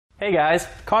Hey guys,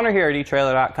 Connor here at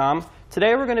etrailer.com.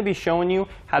 Today we're going to be showing you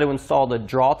how to install the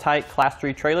Draw-Tite Class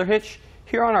 3 trailer hitch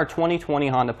here on our 2020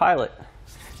 Honda Pilot.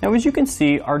 Now as you can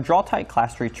see, our Draw-Tite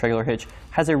Class 3 trailer hitch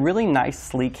has a really nice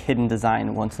sleek hidden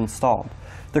design once installed.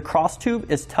 The cross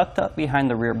tube is tucked up behind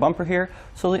the rear bumper here,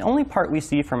 so the only part we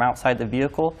see from outside the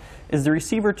vehicle is the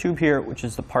receiver tube here, which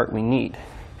is the part we need.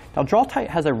 Now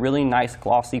Draw-Tite has a really nice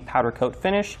glossy powder coat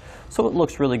finish, so it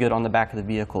looks really good on the back of the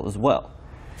vehicle as well.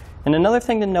 And another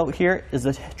thing to note here is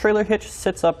the trailer hitch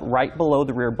sits up right below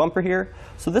the rear bumper here,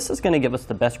 so this is going to give us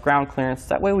the best ground clearance.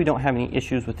 That way we don't have any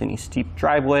issues with any steep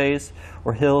driveways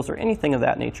or hills or anything of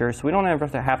that nature, so we don't ever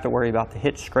have to worry about the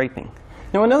hitch scraping.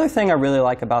 Now another thing I really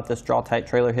like about this Draw-Tite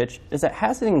trailer hitch is it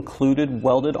has an included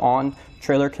welded on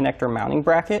trailer connector mounting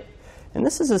bracket, and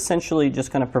this is essentially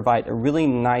just going to provide a really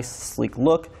nice sleek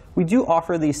look. We do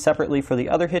offer these separately for the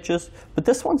other hitches, but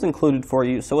this one's included for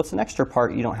you, so it's an extra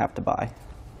part you don't have to buy.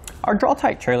 Our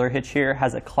Draw-Tite trailer hitch here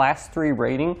has a Class 3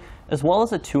 rating as well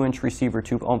as a 2-inch receiver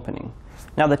tube opening.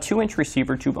 Now the 2-inch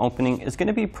receiver tube opening is going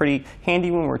to be pretty handy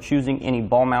when we're choosing any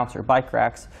ball mounts or bike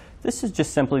racks. This is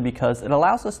just simply because it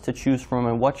allows us to choose from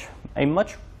a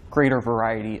much greater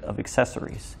variety of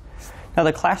accessories. Now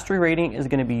the Class 3 rating is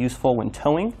going to be useful when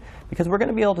towing because we're going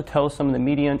to be able to tow some of the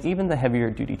medium, even the heavier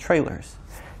duty trailers.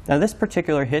 Now this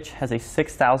particular hitch has a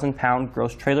 6,000 pound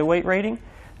gross trailer weight rating,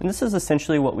 and this is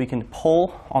essentially what we can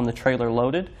pull on the trailer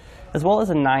loaded, as well as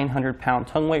a 900 pound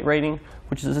tongue weight rating,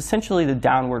 which is essentially the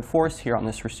downward force here on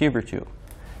this receiver tube.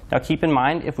 Now keep in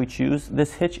mind, if we choose,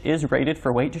 this hitch is rated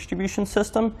for weight distribution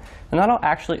system, and that'll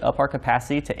actually up our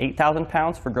capacity to 8,000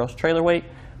 pounds for gross trailer weight,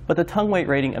 but the tongue weight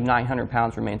rating of 900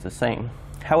 pounds remains the same.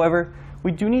 However,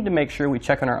 we do need to make sure we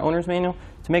check on our owner's manual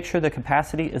to make sure the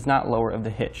capacity is not lower of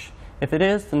the hitch. If it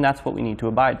is, then that's what we need to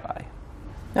abide by.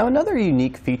 Now another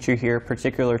unique feature here,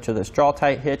 particular to this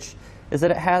Draw-Tite hitch, is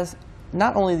that it has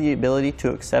not only the ability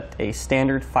to accept a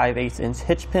standard 5/8 inch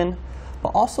hitch pin, but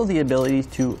also the ability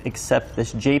to accept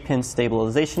this J-pin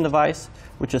stabilization device,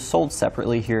 which is sold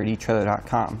separately here at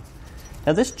etrailer.com.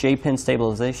 Now this J-pin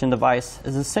stabilization device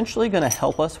is essentially going to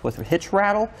help us with hitch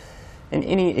rattle and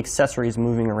any accessories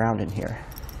moving around in here.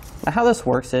 Now how this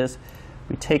works is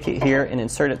we take it here and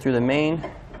insert it through the main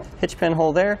hitch pin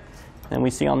hole there. And we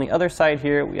see on the other side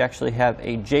here, we actually have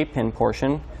a J-pin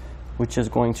portion, which is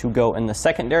going to go in the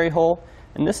secondary hole.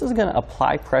 And this is going to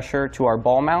apply pressure to our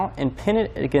ball mount and pin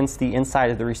it against the inside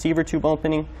of the receiver tube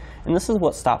opening. And this is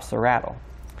what stops the rattle.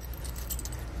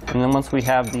 And then once we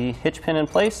have the hitch pin in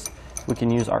place, we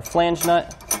can use our flange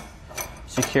nut,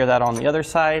 secure that on the other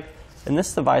side. And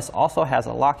this device also has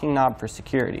a locking knob for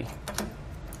security.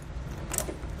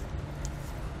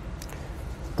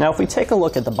 Now if we take a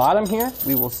look at the bottom here,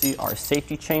 we will see our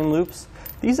safety chain loops.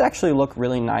 These actually look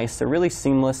really nice. They're really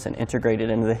seamless and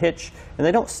integrated into the hitch, and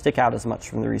they don't stick out as much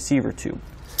from the receiver tube.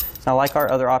 Now like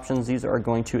our other options, these are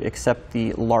going to accept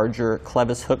the larger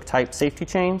clevis hook type safety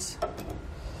chains.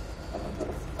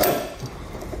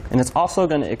 And it's also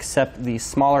going to accept the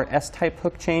smaller S-type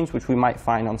hook chains, which we might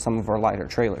find on some of our lighter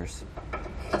trailers.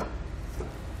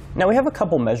 Now we have a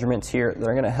couple measurements here that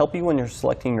are going to help you when you're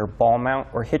selecting your ball mount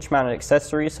or hitch mounted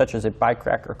accessories such as a bike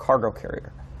rack or cargo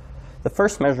carrier. The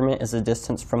first measurement is the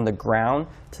distance from the ground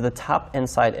to the top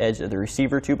inside edge of the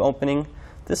receiver tube opening.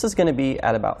 This is going to be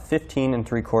at about 15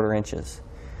 3/4 inches.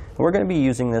 And we're going to be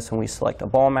using this when we select a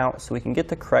ball mount so we can get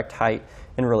the correct height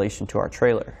in relation to our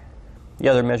trailer. The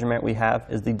other measurement we have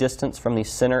is the distance from the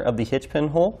center of the hitch pin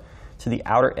hole to the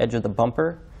outer edge of the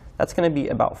bumper. That's going to be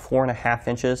about 4.5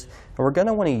 inches, and we're going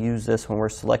to want to use this when we're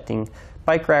selecting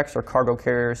bike racks or cargo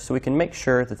carriers so we can make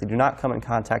sure that they do not come in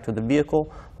contact with the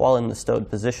vehicle while in the stowed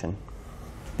position.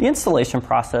 The installation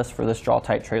process for this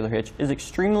Draw-Tite trailer hitch is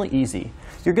extremely easy.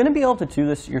 You're going to be able to do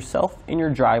this yourself in your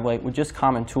driveway with just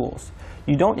common tools.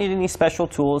 You don't need any special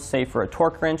tools, save for a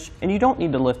torque wrench, and you don't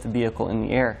need to lift the vehicle in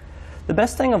the air. The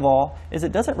best thing of all is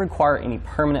it doesn't require any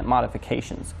permanent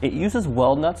modifications. It uses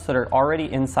weld nuts that are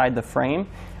already inside the frame,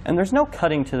 and there's no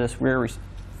cutting to this rear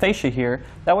fascia here.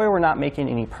 That way we're not making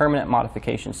any permanent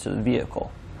modifications to the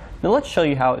vehicle. Now let's show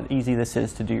you how easy this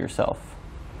is to do yourself.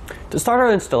 To start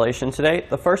our installation today,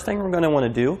 the first thing we're going to want to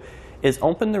do is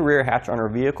open the rear hatch on our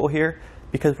vehicle here,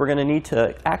 because we're going to need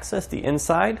to access the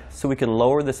inside so we can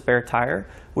lower the spare tire,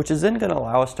 which is then going to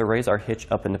allow us to raise our hitch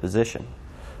up into position.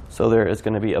 So there is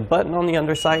going to be a button on the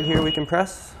underside here we can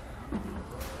press.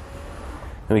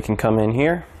 And we can come in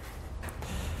here.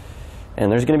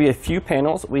 And there's going to be a few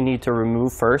panels we need to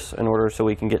remove first in order so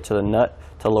we can get to the nut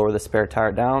to lower the spare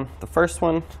tire down. The first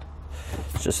one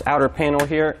is just outer panel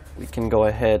here. We can go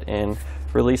ahead and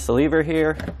release the lever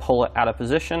here, pull it out of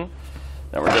position.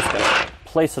 Then we're just going to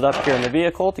place it up here in the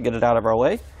vehicle to get it out of our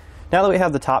way. Now that we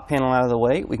have the top panel out of the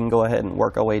way, we can go ahead and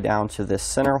work our way down to this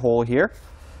center hole here.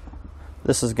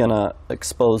 This is going to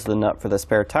expose the nut for the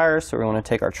spare tire, so we're going to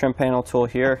take our trim panel tool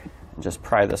here and just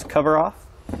pry this cover off.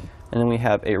 And then we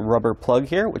have a rubber plug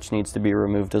here, which needs to be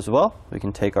removed as well. We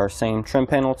can take our same trim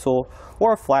panel tool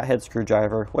or a flathead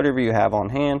screwdriver, whatever you have on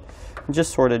hand, and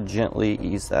just sort of gently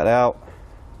ease that out,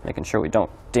 making sure we don't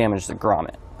damage the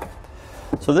grommet.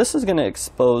 So this is going to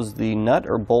expose the nut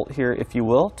or bolt here, if you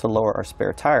will, to lower our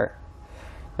spare tire.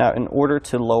 Now, in order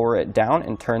to lower it down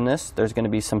and turn this, there's going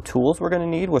to be some tools we're going to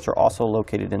need, which are also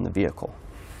located in the vehicle.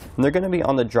 And they're going to be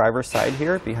on the driver's side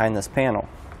here behind this panel.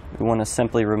 We want to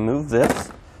simply remove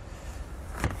this.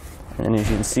 And as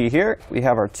you can see here, we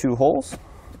have our two holes.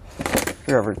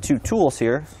 We have our two tools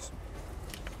here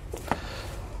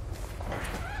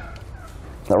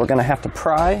that we're going to have to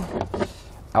pry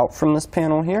out from this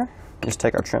panel here. Just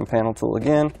take our trim panel tool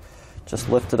again, just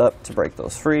lift it up to break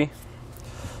those free.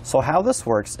 So how this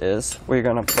works is we're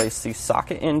going to place the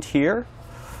socket end here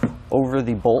over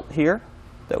the bolt here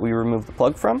that we removed the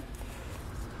plug from.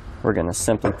 We're going to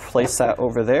simply place that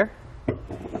over there.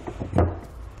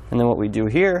 And then what we do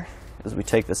here is we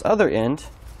take this other end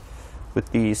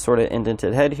with the sort of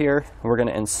indented head here, and we're going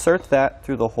to insert that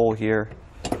through the hole here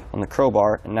on the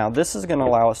crowbar. And now this is going to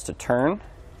allow us to turn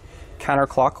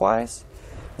counterclockwise,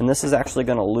 and this is actually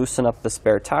going to loosen up the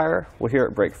spare tire. We'll hear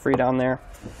it break free down there.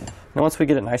 Now once we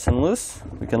get it nice and loose,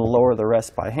 we can lower the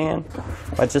rest by hand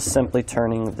by just simply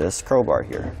turning this crowbar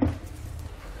here.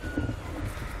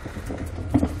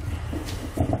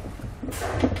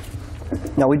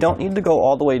 Now we don't need to go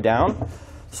all the way down,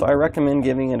 so I recommend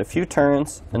giving it a few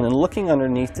turns and then looking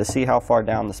underneath to see how far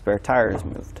down the spare tire is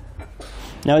moved.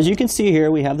 Now as you can see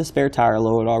here, we have the spare tire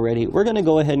lowered already. We're going to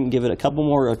go ahead and give it a couple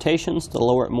more rotations to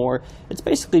lower it more. It's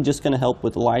basically just going to help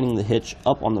with lining the hitch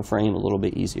up on the frame a little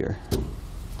bit easier.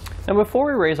 Now before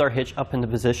we raise our hitch up into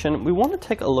position, we want to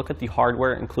take a look at the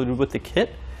hardware included with the kit.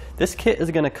 This kit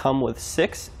is going to come with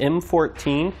 6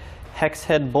 M14 hex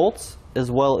head bolts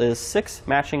as well as 6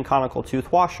 matching conical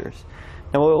tooth washers.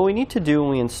 Now what we need to do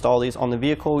when we install these on the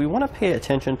vehicle, we want to pay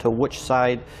attention to which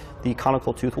side the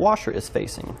conical tooth washer is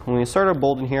facing. When we insert our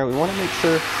bolt in here, we want to make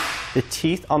sure the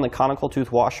teeth on the conical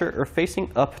tooth washer are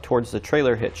facing up towards the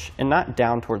trailer hitch and not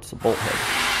down towards the bolt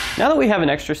head. Now that we have an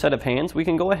extra set of hands, we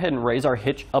can go ahead and raise our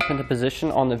hitch up into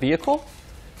position on the vehicle.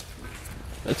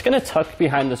 It's going to tuck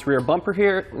behind this rear bumper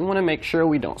here. We want to make sure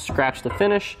we don't scratch the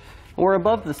finish. We're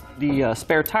above the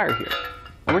spare tire here.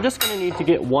 And we're just going to need to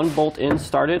get one bolt in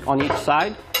started on each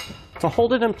side to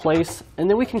hold it in place, and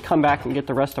then we can come back and get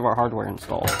the rest of our hardware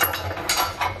installed.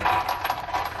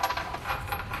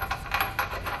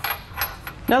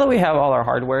 Now that we have all our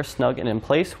hardware snug and in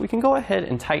place, we can go ahead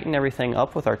and tighten everything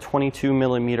up with our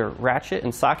 22mm ratchet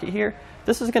and socket here.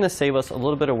 This is going to save us a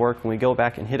little bit of work when we go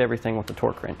back and hit everything with the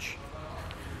torque wrench.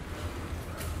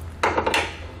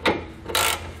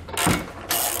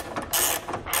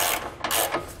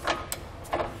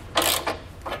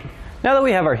 Now that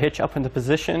we have our hitch up into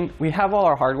position, we have all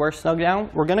our hardware snug down,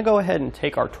 we're going to go ahead and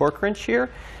take our torque wrench here,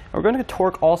 and we're going to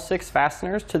torque all 6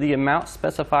 fasteners to the amount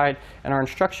specified in our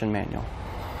instruction manual.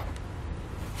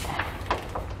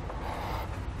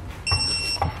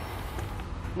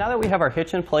 Now that we have our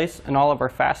hitch in place and all of our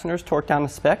fasteners torqued down to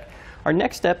spec, our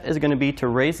next step is going to be to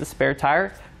raise the spare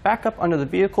tire back up under the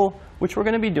vehicle, which we're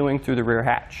going to be doing through the rear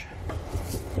hatch.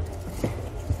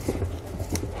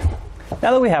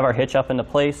 Now that we have our hitch up into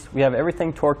place, we have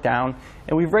everything torqued down,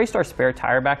 and we've raised our spare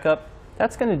tire back up,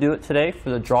 that's going to do it today for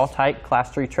the Draw-Tite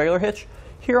Class 3 Trailer Hitch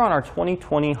here on our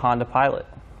 2020 Honda Pilot.